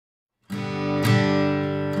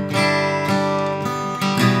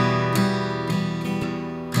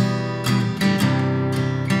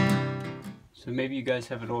So maybe you guys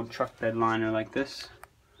have an old truck bed liner like this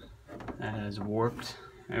that has warped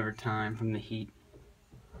over time from the heat,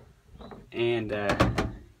 and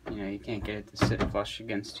you know, you can't get it to sit flush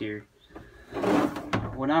against here.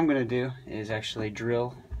 What I'm gonna do is actually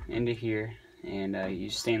drill into here and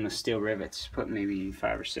use stainless steel rivets. Put maybe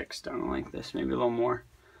 5 or 6 down like this, maybe a little more.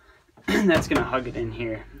 That's gonna hug it in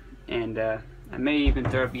here, and I may even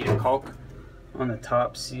throw a bead of caulk on the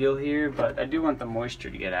top seal here, but I do want the moisture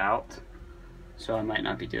to get out, so I might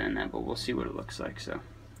not be doing that, but we'll see what it looks like. So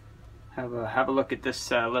have a look at this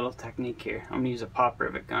little technique here. I'm gonna use a pop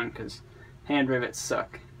rivet gun because hand rivets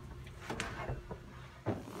suck.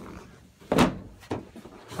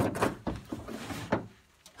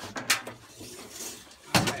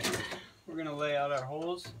 Alright, we're gonna lay out our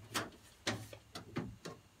holes.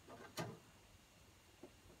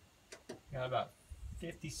 Got about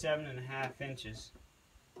 57.5 inches.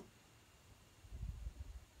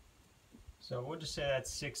 So we'll just say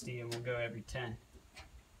that's 60 and we'll go every 10.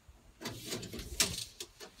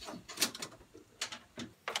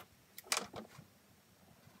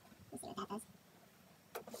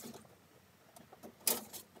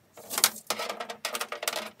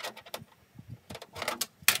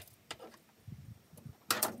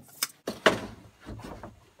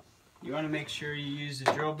 You want to make sure you use a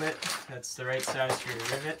drill bit that's the right size for your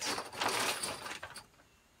rivets.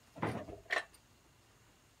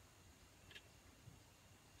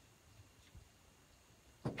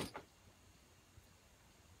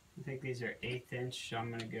 I think these are 1/8 inch, so I'm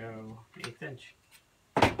going to go 1/8 inch.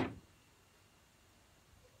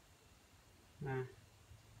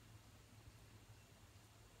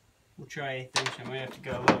 We'll try 1/8 inch. I might have to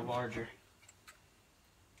go a little larger.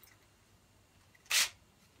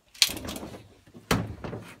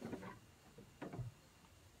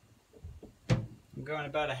 I'm going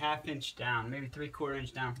about a 1/2 inch down, maybe 3/4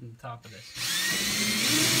 inch down from the top of this.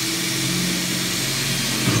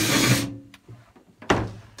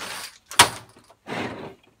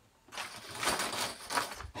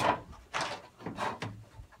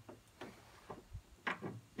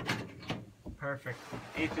 Perfect.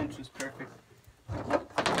 1/8 inch was perfect.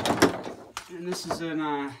 And this is a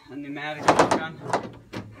pneumatic gun.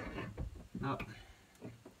 Oh.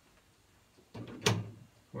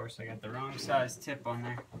 Of course, I got the wrong size tip on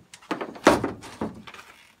there.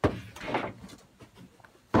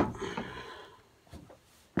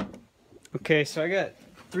 Okay, so I got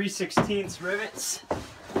 3/16 rivets,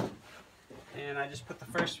 and I just put the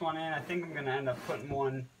first one in. I think I'm going to end up putting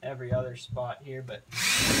one every other spot here, but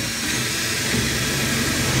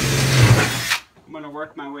I'm going to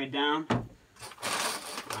work my way down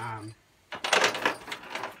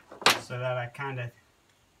so that I kind of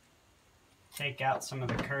take out some of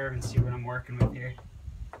the curve and see what I'm working with here.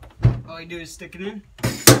 All you do is stick it in,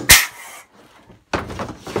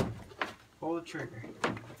 pull the trigger.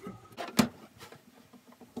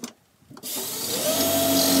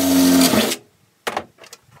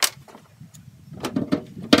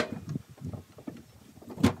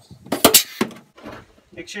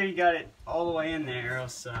 Make sure you got it all the way in there, or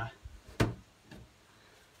else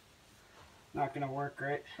not gonna work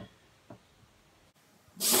right.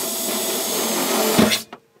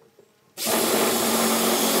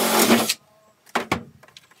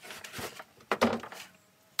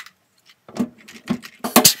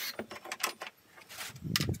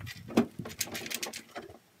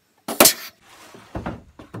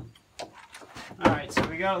 Alright, so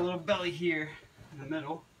we got a little belly here in the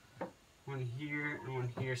middle. One here and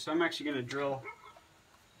one here. So I'm actually going to drill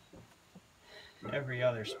every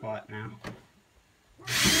other spot now.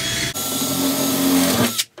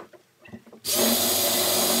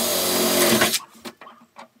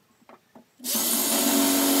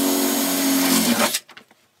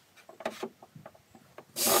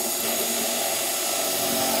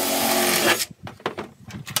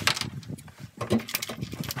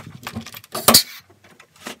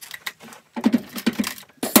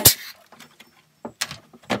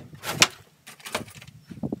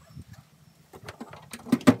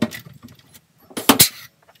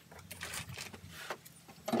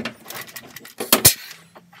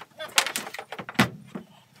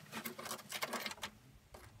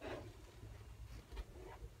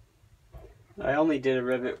 I only did a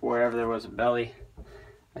rivet wherever there was a belly.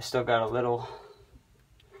 I still got a little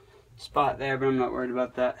spot there, but I'm not worried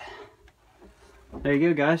about that. There you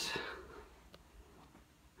go, guys.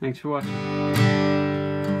 Thanks for watching.